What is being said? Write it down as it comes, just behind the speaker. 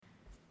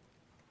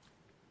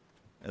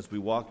as we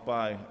walk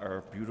by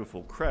our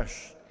beautiful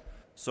creche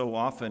so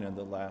often in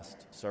the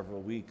last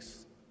several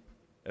weeks.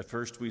 At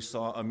first we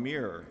saw a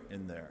mirror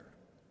in there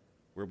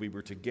where we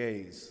were to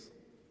gaze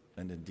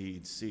and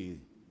indeed see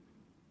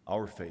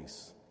our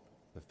face,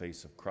 the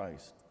face of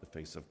Christ, the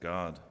face of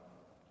God.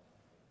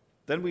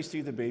 Then we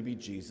see the baby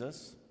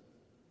Jesus.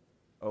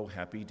 Oh,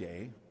 happy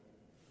day.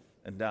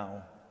 And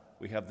now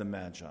we have the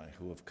Magi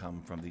who have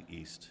come from the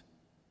east.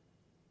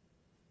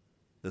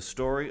 The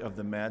story of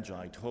the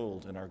Magi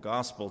told in our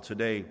gospel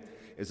today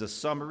is a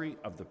summary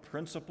of the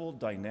principal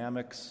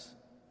dynamics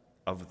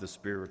of the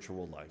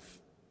spiritual life.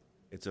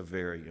 It's a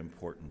very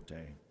important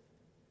day.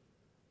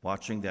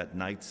 Watching that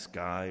night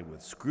sky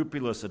with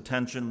scrupulous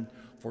attention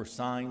for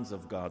signs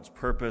of God's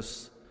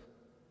purpose,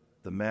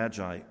 the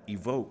Magi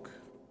evoke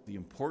the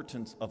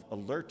importance of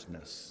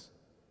alertness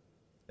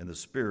in the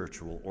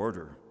spiritual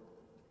order.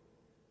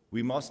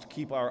 We must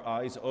keep our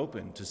eyes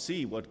open to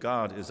see what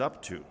God is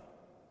up to.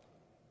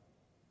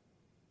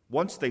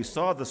 Once they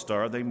saw the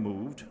star, they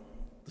moved,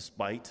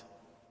 despite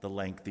the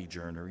lengthy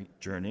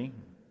journey.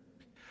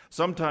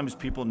 Sometimes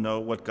people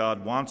know what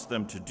God wants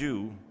them to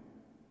do,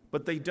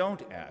 but they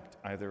don't act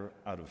either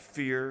out of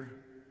fear,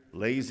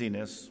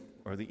 laziness,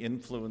 or the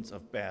influence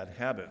of bad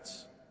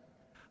habits.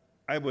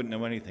 I wouldn't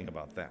know anything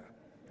about that.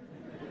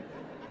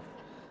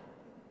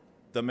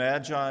 The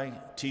Magi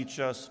teach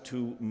us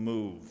to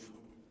move.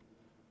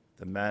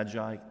 The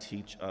Magi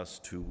teach us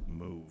to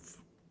move.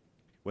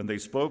 When they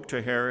spoke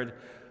to Herod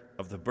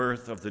of the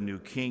birth of the new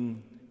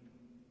king,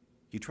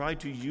 he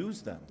tried to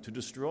use them to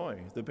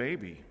destroy the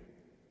baby.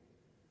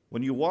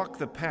 When you walk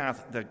the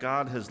path that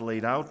God has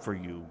laid out for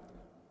you,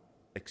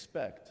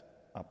 expect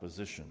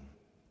opposition.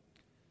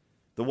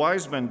 The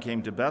wise men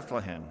came to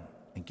Bethlehem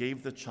and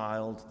gave the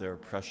child their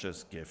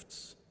precious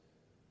gifts.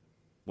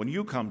 When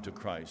you come to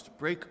Christ,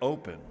 break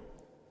open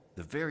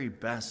the very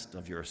best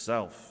of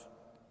yourself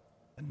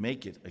and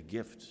make it a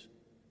gift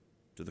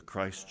to the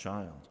Christ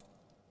child.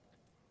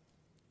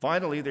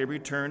 Finally, they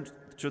returned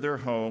to their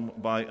home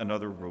by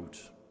another route.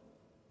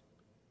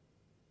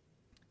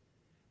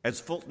 As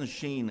Fulton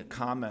Sheen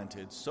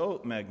commented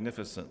so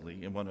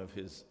magnificently in one of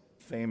his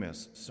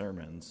famous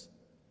sermons,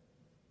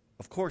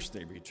 of course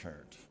they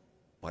returned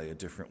by a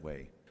different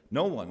way.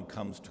 No one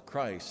comes to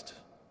Christ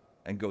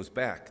and goes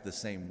back the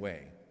same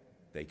way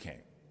they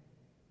came.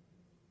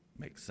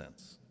 Makes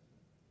sense.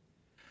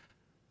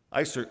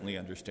 I certainly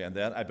understand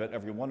that. I bet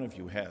every one of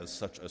you has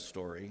such a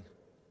story.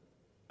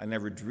 I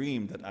never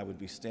dreamed that I would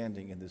be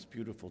standing in this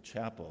beautiful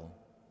chapel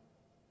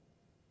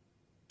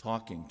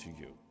talking to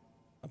you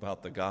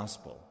about the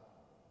gospel.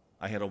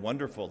 I had a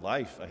wonderful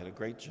life. I had a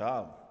great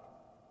job,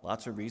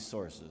 lots of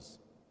resources.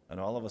 And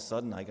all of a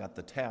sudden, I got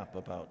the tap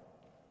about,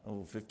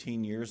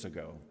 15 years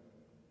ago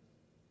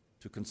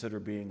to consider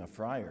being a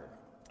friar.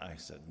 I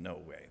said, no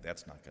way,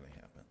 that's not going to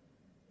happen.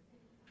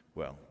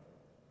 Well,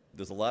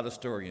 there's a lot of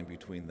story in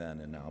between then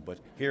and now, but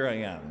here I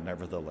am,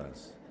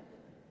 nevertheless.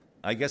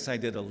 I guess I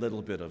did a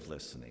little bit of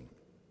listening.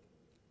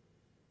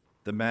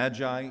 The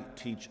Magi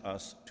teach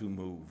us to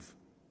move.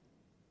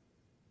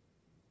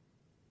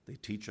 They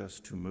teach us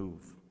to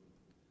move.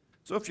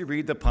 So if you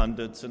read the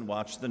pundits and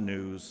watch the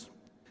news,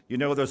 you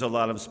know there's a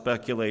lot of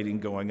speculating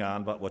going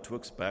on about what to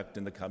expect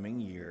in the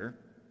coming year,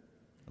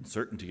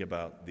 uncertainty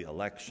about the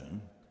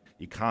election,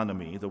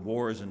 economy, the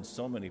wars in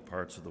so many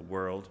parts of the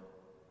world,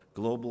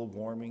 global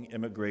warming,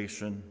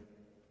 immigration,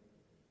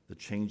 the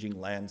changing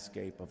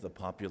landscape of the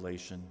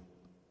population.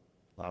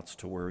 Lots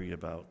to worry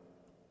about.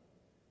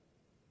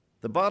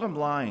 The bottom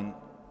line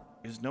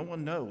is no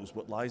one knows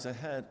what lies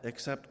ahead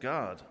except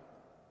God,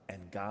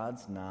 and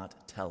God's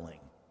not telling.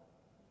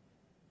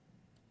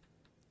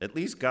 At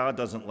least God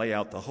doesn't lay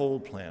out the whole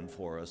plan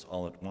for us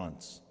all at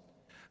once.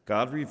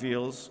 God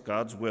reveals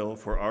God's will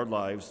for our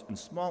lives in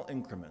small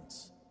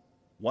increments,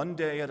 one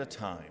day at a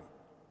time.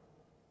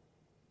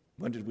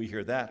 When did we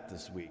hear that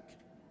this week?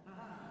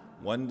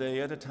 One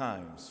day at a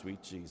time,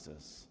 sweet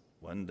Jesus,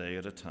 one day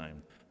at a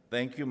time.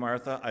 Thank you,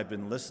 Martha. I've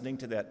been listening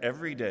to that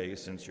every day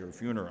since your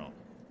funeral.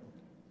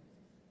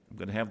 I'm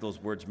going to have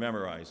those words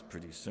memorized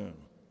pretty soon.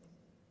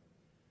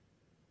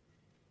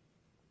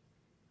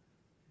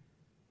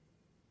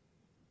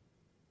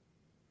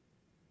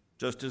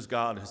 Just as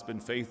God has been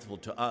faithful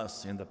to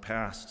us in the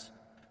past,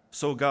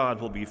 so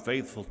God will be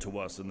faithful to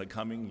us in the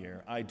coming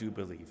year. I do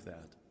believe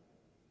that.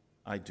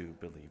 I do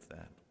believe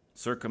that.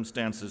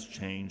 Circumstances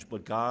change,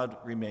 but God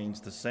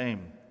remains the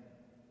same.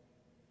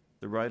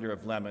 The writer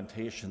of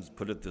Lamentations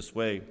put it this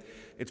way: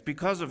 it's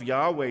because of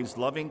Yahweh's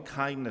loving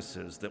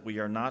kindnesses that we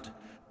are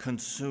not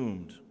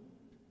consumed,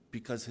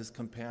 because his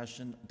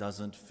compassion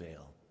doesn't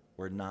fail.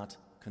 We're not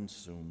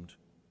consumed.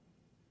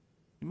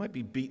 You might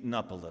be beaten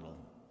up a little,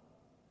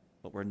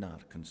 but we're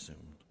not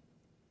consumed.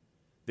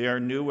 They are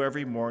new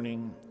every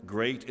morning.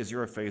 Great is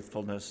your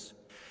faithfulness.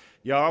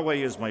 Yahweh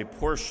is my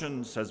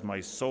portion, says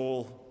my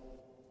soul.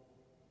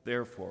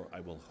 Therefore, I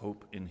will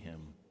hope in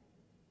him.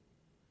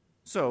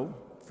 So,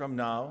 from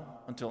now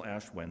until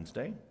Ash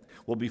Wednesday,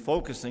 we'll be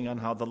focusing on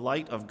how the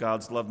light of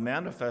God's love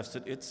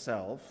manifested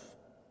itself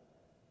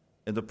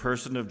in the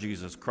person of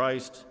Jesus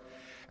Christ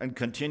and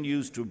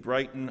continues to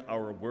brighten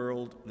our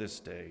world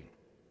this day.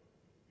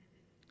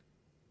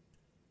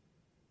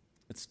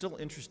 It's still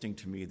interesting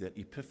to me that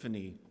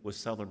Epiphany was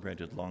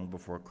celebrated long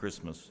before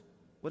Christmas.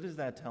 What does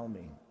that tell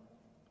me?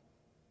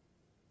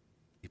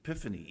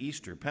 Epiphany,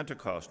 Easter,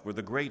 Pentecost were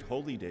the great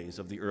holy days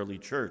of the early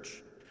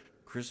church.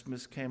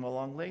 Christmas came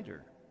along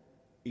later.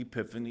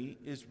 Epiphany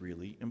is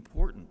really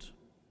important.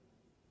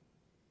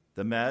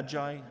 The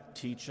Magi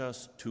teach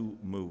us to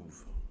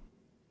move.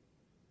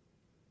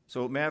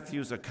 So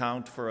Matthew's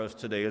account for us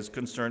today is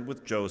concerned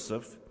with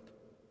Joseph,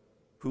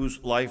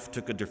 whose life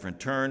took a different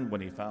turn when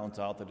he found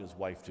out that his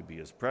wife-to-be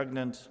is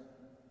pregnant.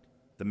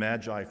 The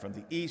Magi from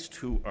the east,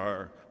 who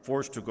are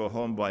forced to go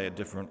home by a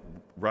different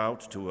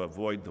route to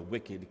avoid the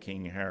wicked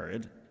King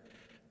Herod.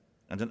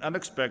 And an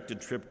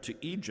unexpected trip to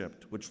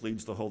Egypt, which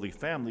leads the Holy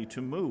Family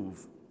to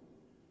move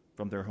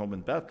from their home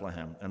in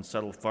Bethlehem and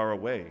settle far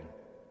away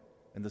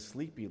in the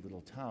sleepy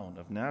little town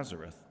of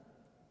Nazareth.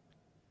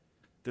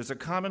 There's a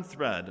common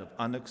thread of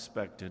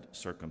unexpected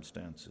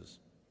circumstances,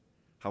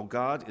 how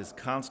God is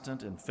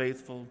constant and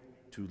faithful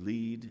to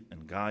lead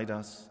and guide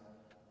us,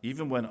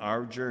 even when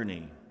our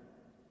journey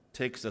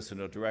takes us in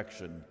a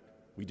direction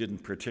we didn't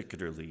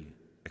particularly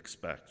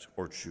expect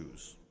or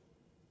choose.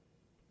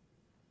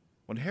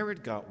 When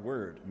Herod got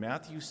word,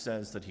 Matthew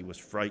says that he was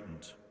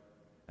frightened,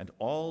 and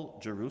all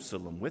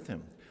Jerusalem with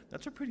him.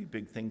 That's a pretty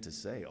big thing to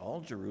say,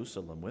 all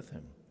Jerusalem with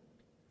him.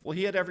 Well,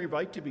 he had every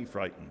right to be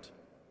frightened.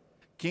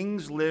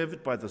 Kings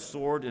lived by the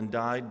sword and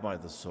died by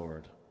the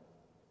sword.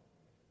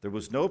 There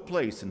was no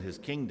place in his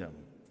kingdom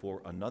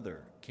for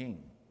another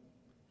king.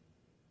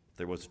 If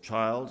there was a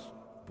child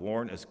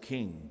born as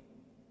king,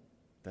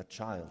 that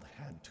child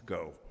had to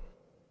go.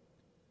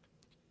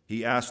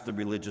 He asked the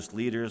religious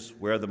leaders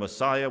where the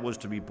Messiah was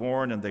to be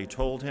born, and they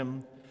told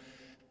him,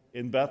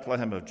 in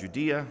Bethlehem of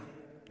Judea.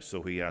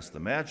 So he asked the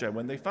Magi,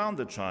 when they found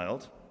the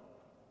child,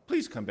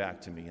 please come back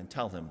to me and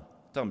tell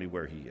me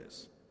where he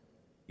is.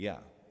 Yeah,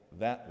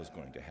 that was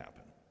going to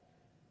happen.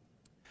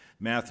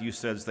 Matthew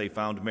says they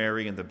found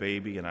Mary and the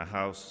baby in a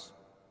house,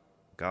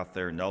 got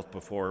there, knelt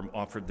before him,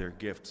 offered their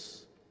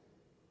gifts.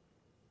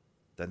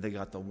 Then they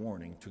got the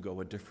warning to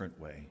go a different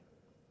way.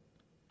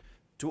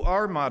 To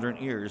our modern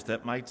ears,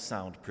 that might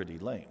sound pretty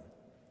lame.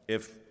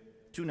 If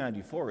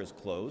 294 is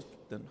closed,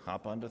 then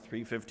hop on to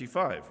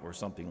 355 or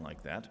something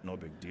like that. No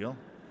big deal.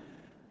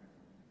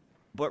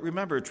 But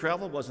remember,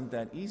 travel wasn't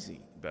that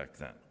easy back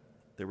then.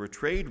 There were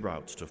trade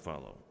routes to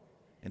follow,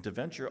 and to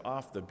venture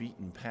off the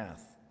beaten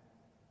path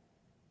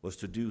was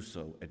to do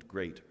so at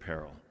great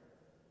peril.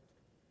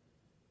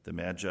 The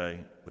Magi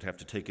would have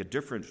to take a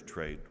different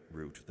trade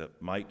route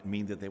that might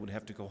mean that they would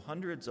have to go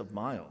hundreds of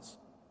miles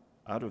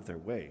out of their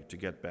way to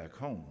get back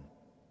home.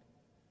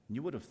 And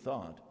you would have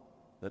thought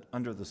that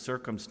under the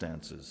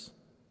circumstances,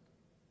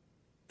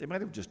 they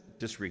might have just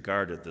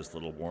disregarded this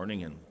little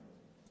warning and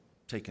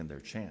taken their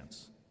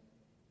chance.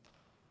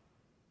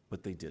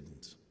 But they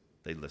didn't.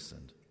 They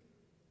listened.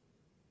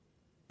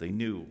 They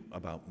knew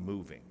about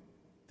moving,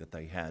 that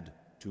they had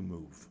to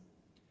move.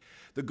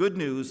 The good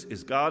news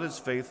is God is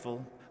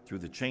faithful through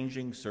the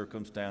changing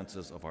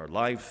circumstances of our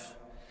life.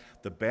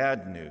 The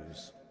bad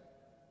news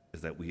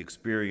is that we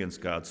experience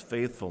God's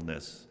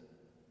faithfulness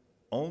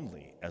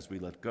only as we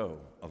let go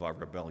of our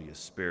rebellious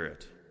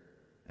spirit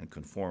and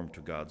conform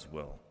to God's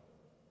will.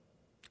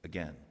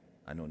 Again,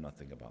 I know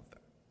nothing about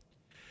that.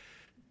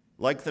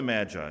 Like the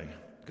Magi,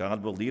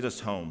 God will lead us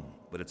home,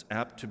 but it's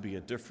apt to be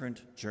a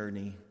different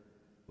journey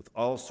with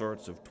all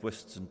sorts of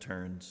twists and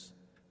turns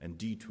and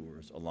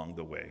detours along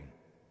the way.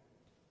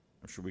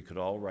 I'm sure we could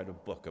all write a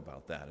book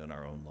about that in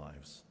our own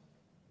lives.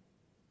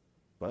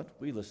 But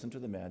we listen to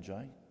the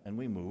Magi and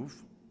we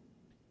move.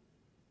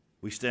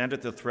 We stand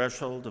at the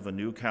threshold of a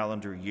new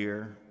calendar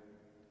year.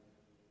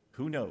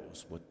 Who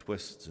knows what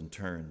twists and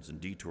turns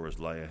and detours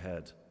lie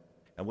ahead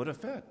and what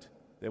effect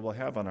they will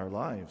have on our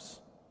lives.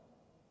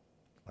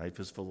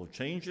 Life is full of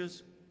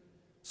changes.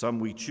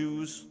 Some we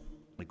choose,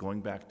 like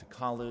going back to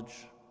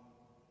college,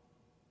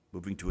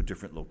 moving to a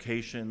different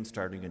location,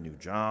 starting a new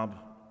job.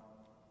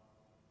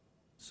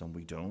 Some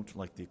we don't,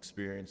 like the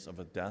experience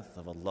of a death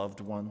of a loved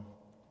one,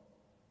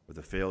 or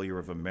the failure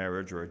of a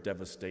marriage, or a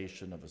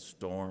devastation of a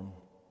storm.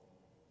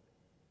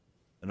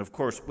 And of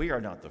course, we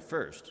are not the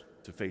first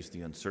to face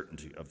the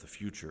uncertainty of the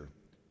future,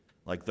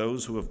 like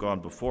those who have gone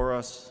before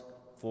us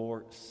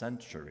for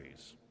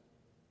centuries.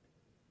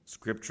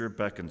 Scripture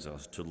beckons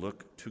us to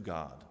look to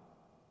God,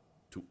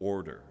 to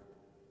order,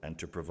 and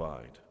to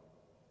provide.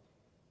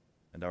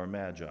 And our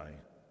Magi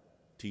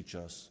teach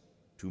us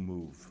to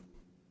move.